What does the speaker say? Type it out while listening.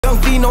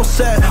Young V no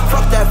set.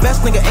 Fuck that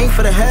vest, nigga ain't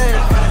for the head.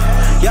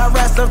 Y'all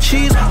rats love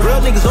cheese, real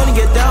niggas only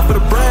get down for the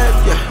bread.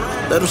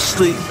 Yeah, let them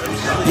sleep.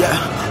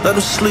 Yeah, let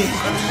them sleep.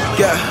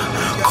 Yeah,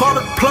 call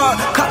it plug,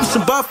 cotton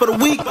some bar for the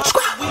week.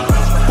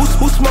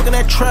 Who's smoking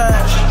that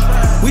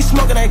trash? We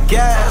smoking that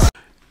gas.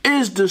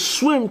 Is the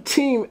swim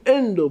team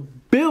in the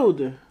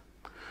building?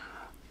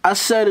 I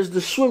said, is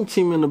the swim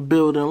team in the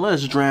building?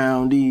 Let's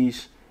drown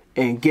these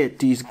and get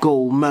these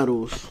gold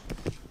medals.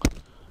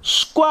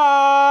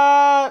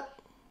 Sqaudd!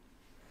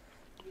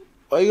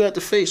 Why you got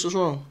the face? What's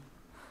wrong?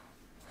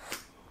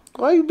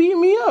 Why you beating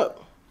me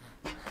up?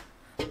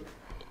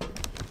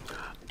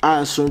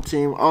 Alright, swim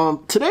team.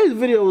 Today's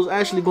video was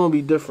actually gonna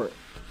be different.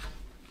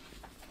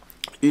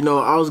 You know,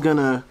 I was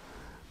gonna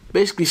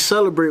basically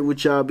celebrate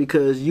with y'all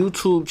because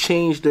YouTube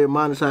changed their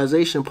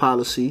monetization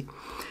policy,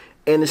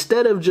 and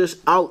instead of just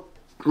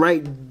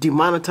outright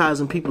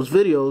demonetizing people's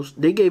videos,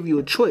 they gave you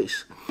a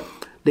choice.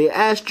 They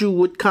asked you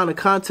what kind of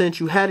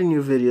content you had in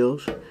your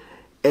videos,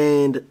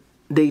 and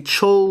they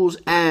chose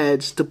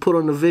ads to put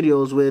on the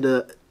videos where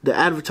the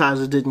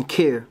advertisers didn't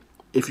care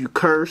if you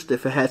cursed,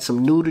 if it had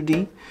some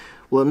nudity.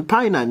 Well,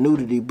 probably not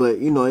nudity, but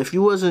you know, if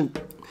you was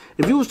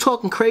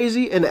talking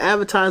crazy and the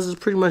advertisers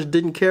pretty much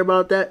didn't care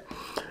about that,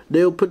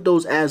 they'll put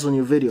those ads on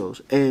your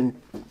videos.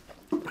 And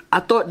I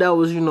thought that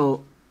was, you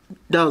know,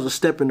 that was a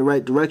step in the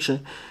right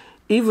direction.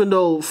 Even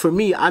though, for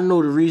me, I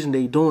know the reason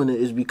they doing it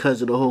is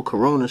because of the whole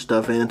corona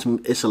stuff.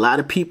 And it's a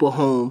lot of people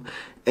home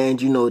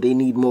and, you know, they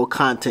need more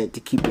content to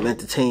keep them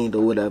entertained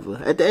or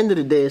whatever. At the end of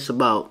the day, it's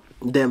about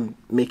them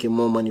making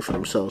more money for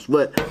themselves.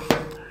 But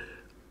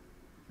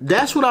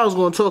that's what I was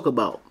going to talk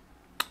about.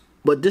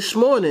 But this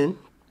morning,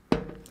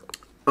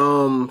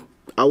 I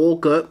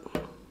woke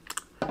up.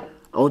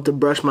 I went to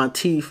brush my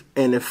teeth,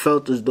 and it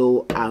felt as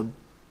though I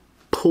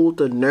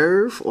pulled a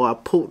nerve or I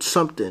pulled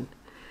something.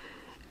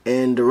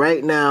 And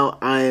right now,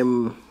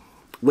 I'm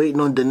waiting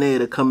on Danae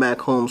to come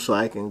back home so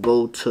I can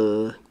go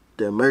to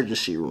the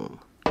emergency room.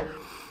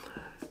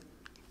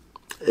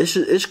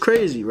 It's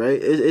crazy, right?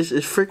 It's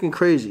freaking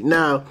crazy.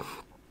 Now,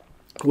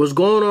 what's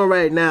going on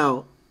right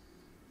now,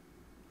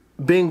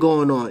 been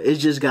going on. It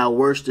just got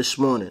worse this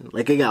morning.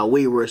 Like, it got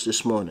way worse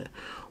this morning.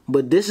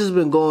 But this has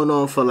been going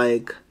on for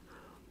like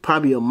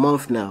probably a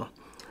month now.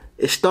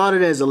 It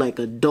started as like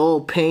a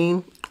dull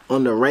pain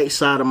on the right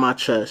side of my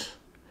chest,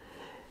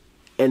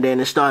 and then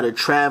it started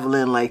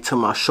traveling like to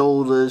my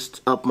shoulders,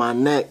 up my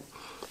neck,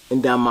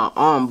 and down my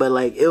arm. But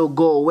like, it'll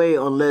go away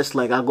unless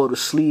like I go to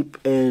sleep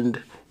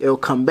and it'll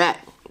come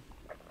back.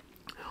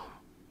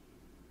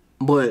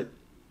 But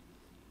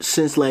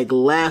since like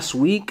last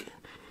week,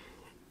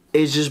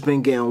 it's just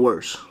been getting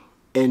worse.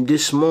 And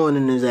this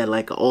morning is at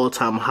like an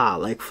all-time high.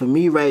 Like, for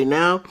me right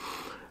now,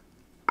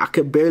 I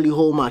could barely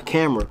hold my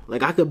camera.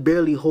 Like, I could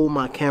barely hold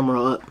my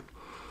camera up.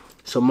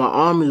 So my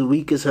arm is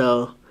weak as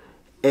hell.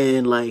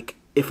 And like,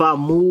 if I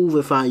move,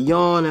 if I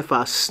yawn, if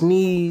I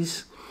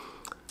sneeze,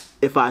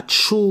 if I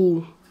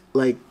chew,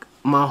 like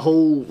my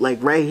whole,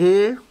 like right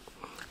here,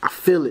 I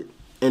feel it.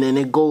 And then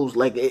it goes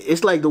like,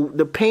 it's like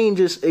the pain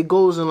just, it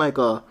goes in like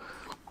a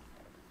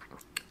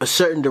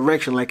certain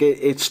direction. Like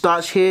it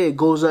starts here, it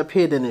goes up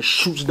here, then it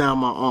shoots down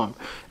my arm.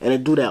 And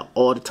it do that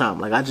all the time.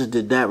 Like, I just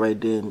did that right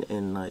there,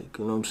 and like,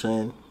 you know what I'm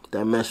saying?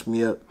 That messed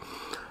me up.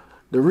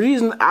 The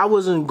reason I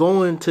wasn't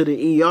going to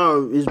the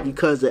ER is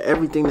because of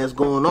everything that's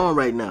going on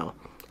right now.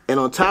 And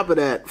on top of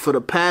that, for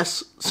the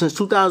past, since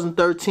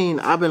 2013,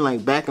 I've been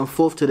like back and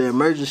forth to the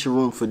emergency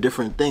room for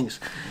different things.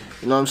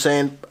 You know what I'm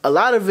saying? A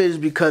lot of it is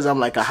because I'm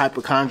like a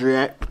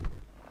hypochondriac.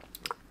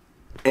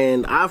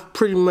 And I've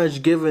pretty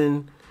much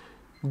given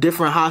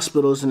different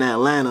hospitals in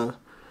Atlanta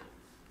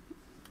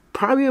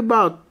probably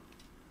about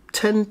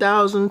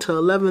 $10,000 to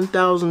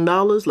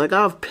 $11,000. Like,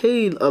 I've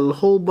paid a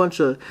whole bunch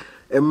of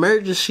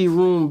emergency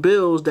room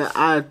bills that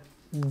I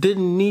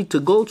didn't need to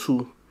go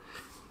to.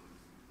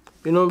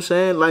 You know what I'm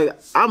saying? Like,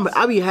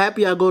 I be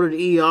happy I go to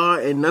the ER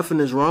and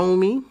nothing is wrong with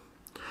me.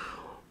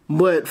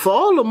 But for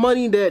all the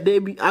money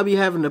that I be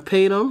having to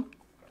pay them,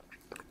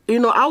 you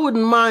know, I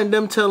wouldn't mind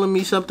them telling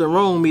me something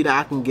wrong with me that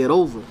I can get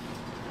over.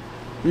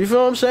 You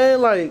feel what I'm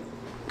saying? Like,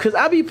 cause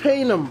I be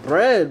paying them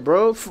bread,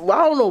 bro.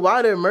 I don't know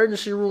why the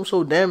emergency room's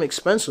so damn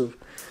expensive.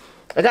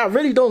 Like, I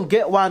really don't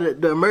get why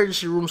the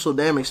emergency room's so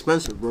damn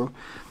expensive, bro.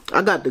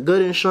 I got the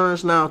good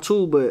insurance now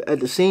too, but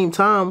at the same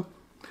time,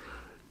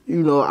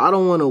 you know, I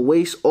don't want to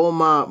waste all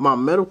my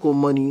medical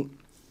money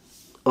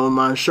on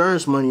my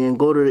insurance money and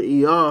go to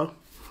the ER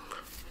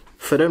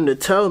for them to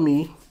tell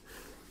me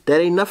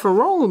that ain't nothing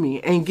wrong with me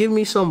and give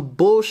me some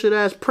bullshit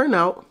ass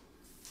printout.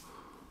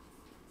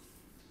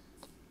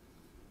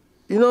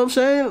 You know what I'm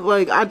saying?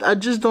 Like, I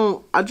just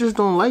don't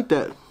like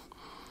that.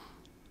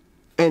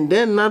 And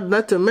then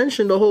not to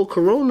mention the whole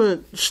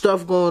corona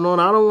stuff going on.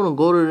 I don't want to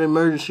go to the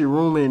emergency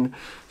room and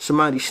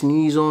somebody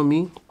sneeze on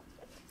me.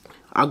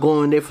 I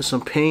go in there for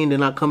some pain,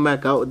 then I come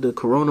back out with the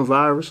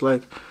coronavirus.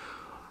 Like,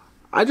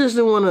 I just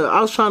didn't want to. I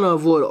was trying to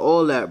avoid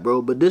all that,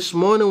 bro. But this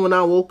morning when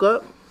I woke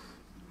up,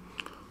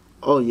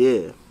 oh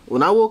yeah,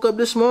 when I woke up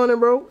this morning,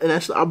 bro,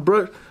 and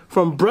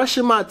from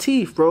brushing my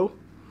teeth, bro,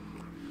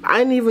 I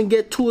didn't even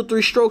get 2 or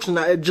 3 strokes,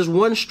 and just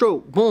one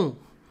stroke, boom.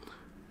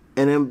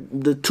 And then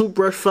the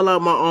toothbrush fell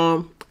out my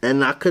arm,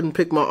 and I couldn't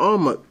pick my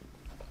arm up.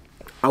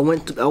 I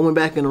went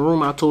back in the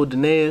room. I told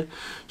Danae,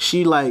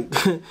 she like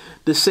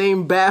the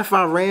same bath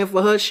I ran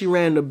for her, she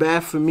ran the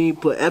bath for me,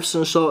 put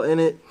Epsom salt in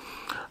it.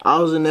 I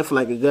was in there for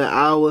like a good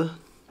hour,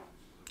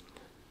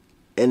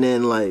 and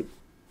then like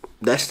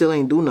that still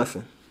ain't do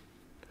nothing.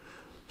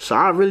 So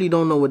I really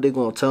don't know what they're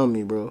gonna tell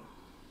me, bro.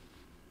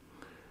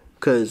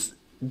 Cause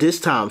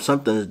this time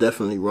something is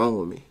definitely wrong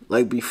with me.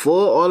 Like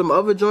before all them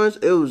other joints,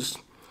 it was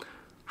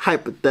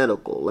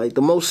hypothetical. Like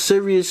the most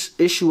serious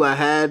issue I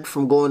had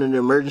from going in the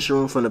emergency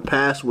room from the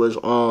past was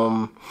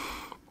I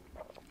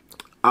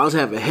was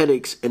having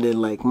headaches, and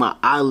then like my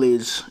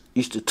eyelids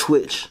used to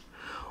twitch.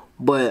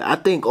 But I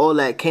think all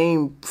that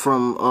came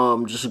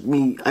from just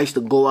me. I used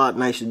to go out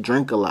and I used to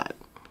drink a lot.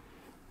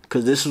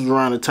 Cause this was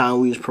around the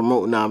time we was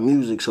promoting our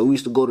music. So we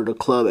used to go to the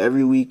club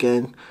every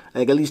weekend,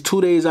 like at least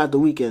 2 days out the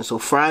weekend. So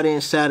Friday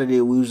and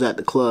Saturday we was at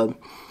the club,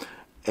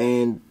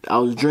 and I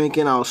was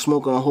drinking, I was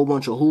smoking a whole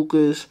bunch of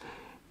hookahs,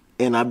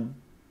 and I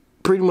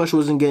pretty much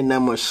wasn't getting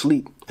that much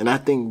sleep. And I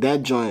think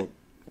that joint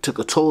took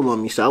a toll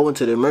on me. So I went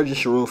to the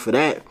emergency room for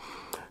that.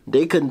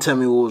 They couldn't tell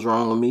me what was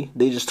wrong with me.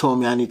 They just told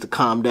me I need to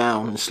calm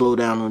down and slow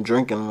down on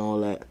drinking and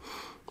all that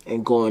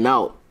and going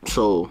out.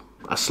 So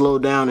I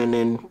slowed down, and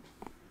then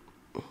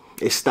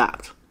it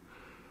stopped.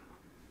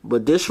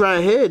 But this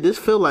right here, this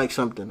feel like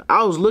something.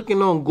 I was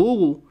looking on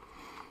Google,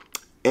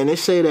 and it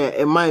say that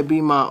it might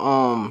be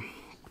my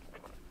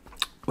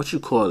what you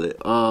call it?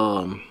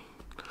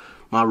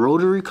 My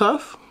rotary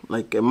cuff.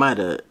 Like it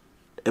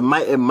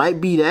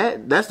might be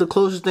that. That's the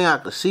closest thing I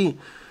could see.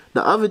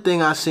 The other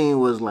thing I seen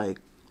was like,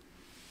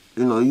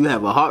 you know, you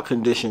have a heart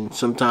condition.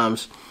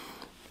 Sometimes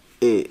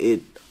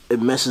it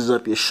messes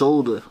up your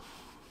shoulder.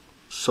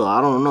 So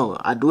I don't know.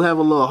 I do have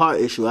a little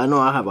heart issue. I know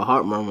I have a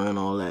heart murmur and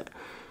all that,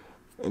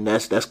 and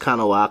that's kind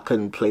of why I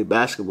couldn't play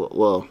basketball.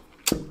 Well,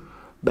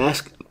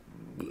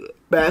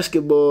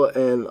 basketball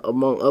and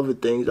among other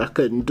things, I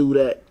couldn't do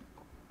that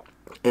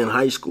in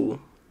high school.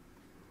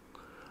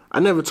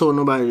 I never told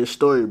nobody this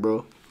story,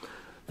 bro.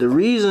 The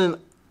reason,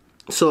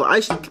 so I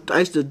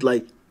used to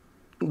like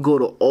go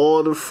to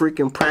all the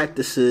freaking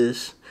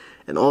practices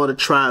and all the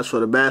tries for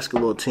the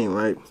basketball team,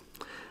 right?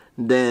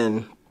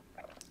 Then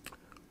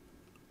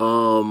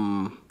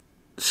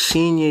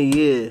senior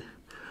year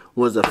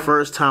was the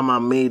first time I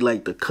made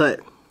like the cut,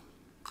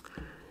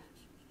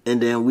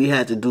 and then we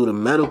had to do the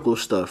medical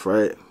stuff,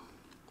 right?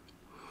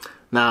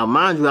 Now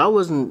mind you, I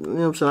wasn't, you know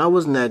what I'm saying, I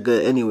wasn't that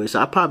good anyway, so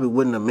I probably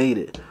wouldn't have made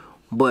it.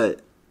 But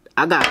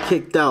I got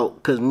kicked out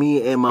because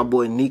me and my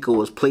boy Nico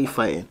was play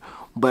fighting.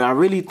 But I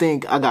really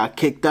think I got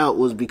kicked out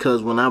was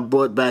because when I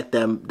brought back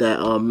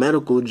that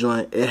medical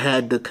joint, it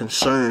had the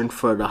concern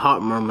for the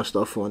heart murmur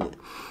stuff on it.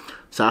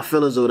 So I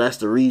feel as though that's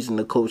the reason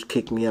the coach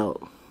kicked me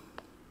out.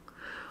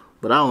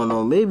 But I don't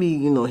know. Maybe,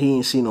 you know, he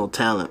ain't see no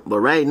talent. But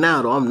right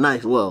now, though, I'm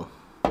nice. Well,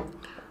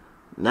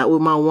 not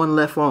with my one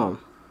left arm.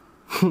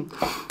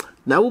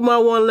 Not with my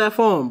one left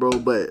arm, bro.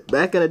 But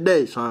back in the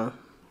day, son,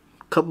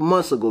 a couple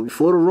months ago,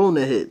 before the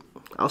Rona hit,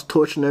 I was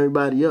torching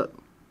everybody up.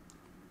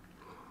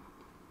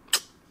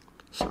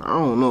 So I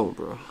don't know,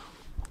 bro.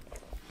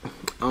 I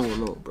don't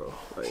know, bro.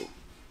 Like,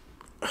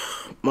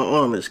 my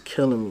arm is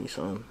killing me,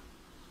 son.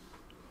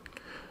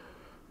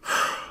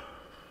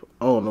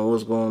 I don't know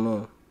what's going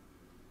on.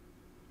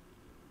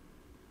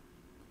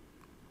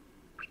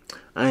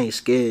 I ain't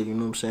scared, you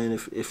know what I'm saying?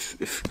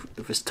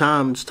 If it's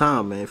time, it's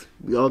time, man.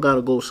 We all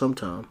gotta go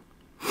sometime.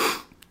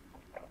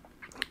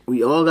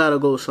 We all gotta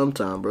go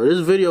sometime, bro. This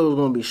video is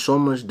gonna be so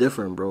much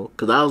different, bro.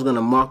 Cause I was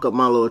gonna mark up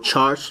my little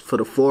charts for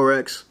the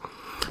Forex.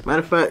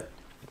 Matter of fact,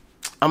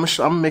 I'm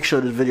gonna make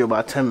sure this video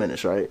about 10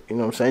 minutes, right? You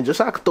know what I'm saying? Just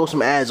so I can throw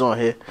some ads on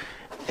here.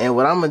 And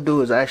what I'm gonna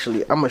do is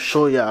actually, I'm gonna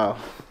show y'all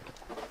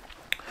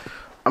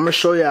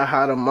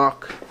how to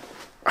mark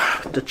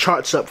the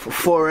charts up for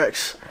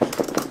Forex.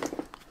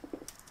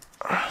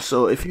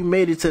 So if you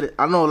made it to the,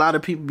 I know a lot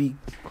of people be,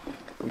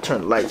 let me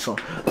turn the lights on.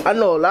 I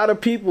know a lot of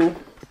people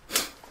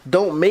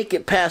don't make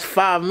it past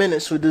 5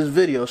 minutes with this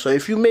video. So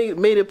if you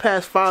made it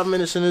past 5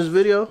 minutes in this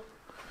video,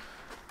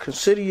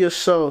 consider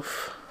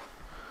yourself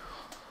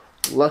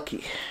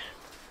lucky.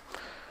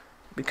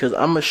 Because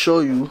I'm gonna show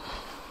you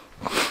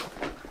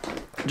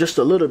just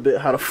a little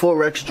bit how the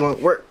Forex joint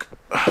work.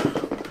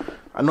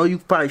 I know you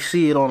probably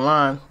see it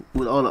online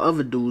with all the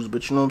other dudes,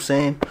 but you know what I'm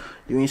saying?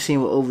 You ain't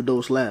seen what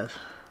overdose last.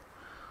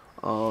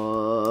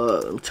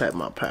 Let me type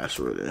my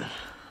password in.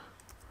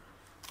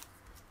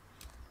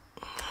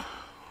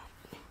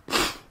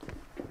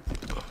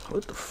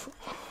 What the fuck?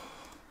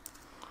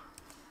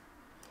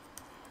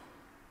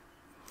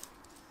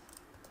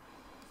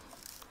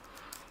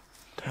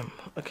 Damn,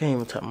 I can't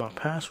even type my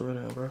password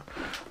in, bro.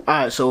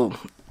 Alright, so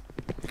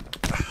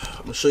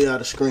I'm gonna show y'all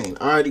the screen.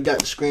 I already got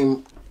the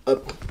screen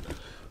up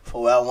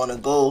for where I wanna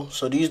go.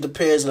 So these are the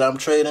pairs that I'm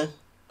trading.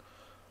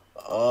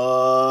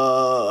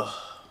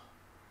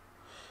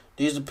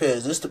 These are the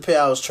pairs. This is the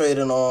pair I was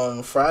trading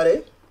on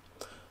Friday.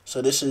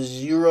 So this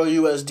is Euro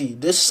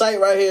USD. This site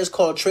right here is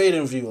called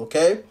TradingView,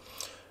 okay?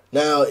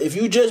 Now, if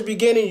you just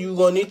beginning, you're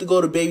going to need to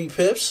go to Baby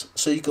Pips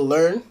so you can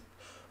learn.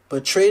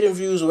 But Trading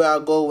View is where I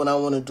go when I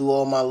want to do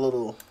all my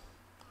little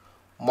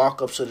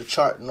markups of the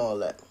chart and all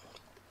that.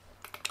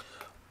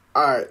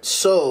 Alright,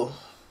 so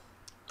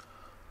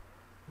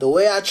the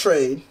way I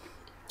trade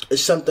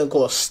is something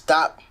called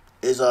stop,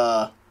 is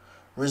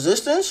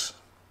resistance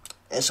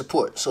and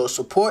support. So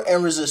support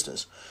and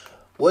resistance.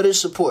 What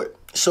is support?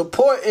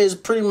 Support is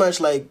pretty much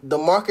like the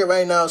market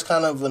right now is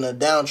kind of in a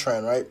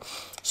downtrend, right?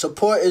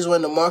 Support is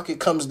when the market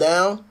comes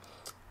down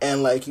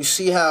and like you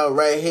see how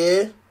right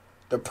here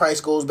the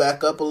price goes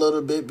back up a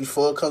little bit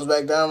before it comes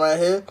back down right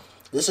here.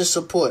 This is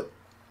support.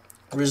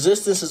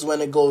 Resistance is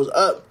when it goes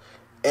up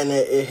and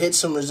it hits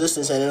some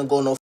resistance and it don't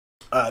go no.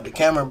 The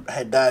camera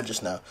had died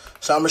just now.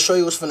 So I'm going to show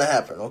you what's going to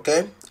happen,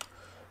 okay?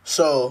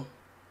 So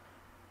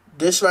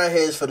this right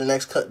here is for the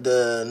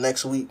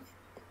next week.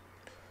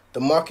 The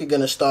market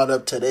going to start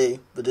up today,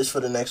 but this for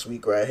the next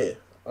week right here.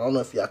 I don't know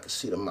if y'all can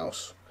see the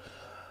mouse.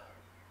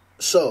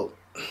 So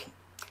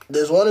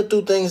there's one or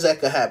two things that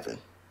could happen.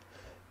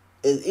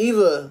 It's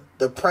either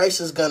the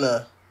price is going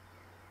to,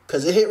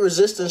 because it hit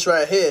resistance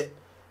right here,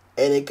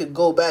 and it could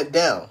go back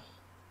down.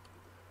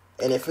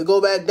 And if it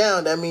go back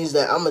down, that means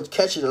that I'm going to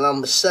catch it and I'm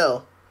going to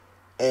sell.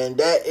 And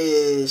that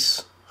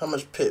is, how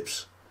much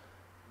pips?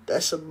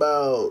 That's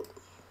about,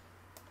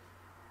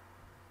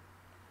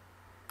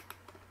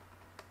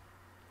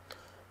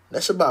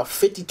 that's about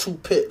 52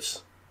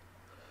 pips.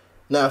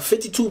 Now,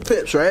 52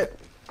 pips, right?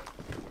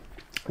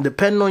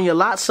 Depending on your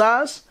lot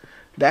size,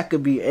 that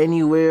could be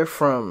anywhere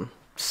from,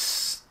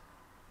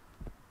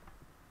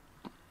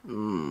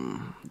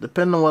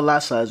 depending on what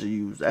lot size you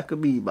use, that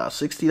could be about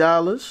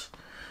 $60.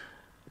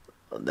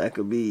 That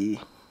could be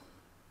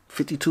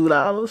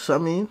 $52, I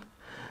mean.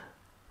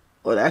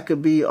 Or that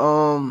could be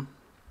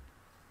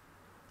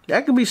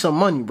some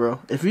money, bro.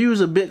 If you use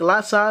a big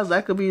lot size,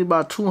 that could be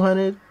about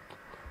 $200,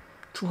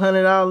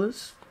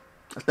 $1,000,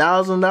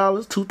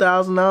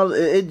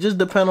 $2,000. It just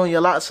depends on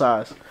your lot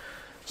size.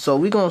 So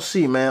we gonna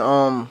see,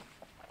 man.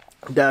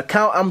 The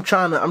account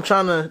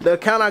the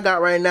account I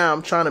got right now,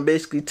 I'm trying to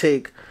basically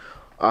take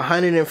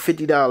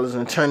 $150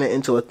 and turn it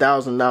into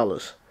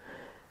 $1,000.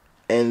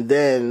 And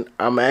then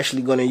I'm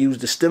actually going to use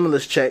the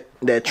stimulus check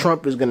that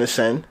Trump is going to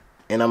send.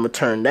 And I'm going to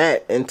turn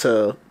that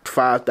into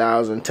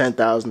 $5,000,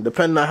 $10,000,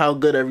 depending on how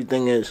good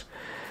everything is.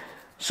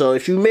 So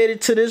if you made it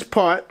to this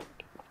part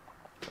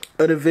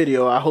of the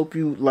video, I hope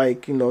you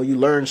you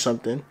learned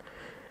something.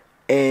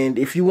 And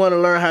if you want to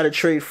learn how to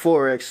trade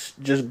Forex,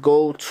 just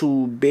go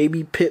to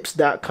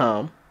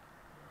babypips.com.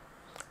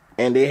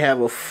 And they have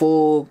a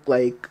full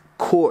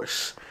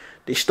course.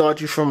 They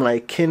start you from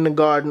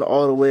kindergarten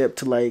all the way up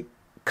to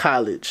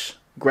college,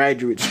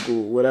 graduate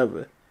school,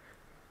 whatever.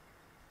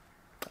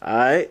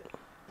 Alright.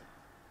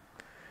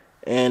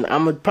 And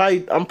I'm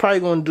probably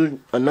gonna do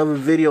another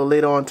video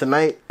later on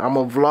tonight. I'm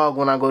gonna vlog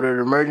when I go to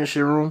the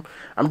emergency room.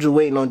 I'm just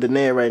waiting on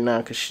Danae right now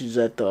because she's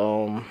at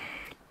the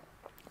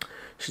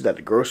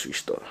grocery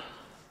store.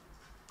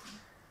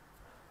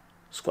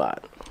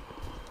 Sqaudd.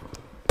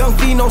 Don't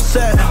be no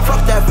sad.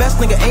 Fuck that vest,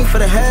 nigga ain't for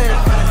the head.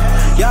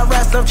 Y'all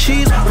rats love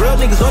cheese. Real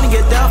niggas only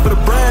get down for the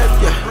bread.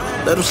 Yeah,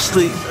 let them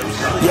sleep.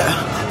 Yeah,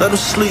 let them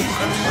sleep.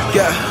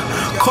 Yeah,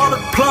 call it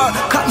plug.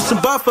 Cotton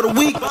some bar for the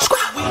week.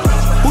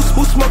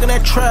 Who's smoking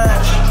that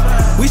trash?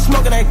 We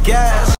smoking that gas.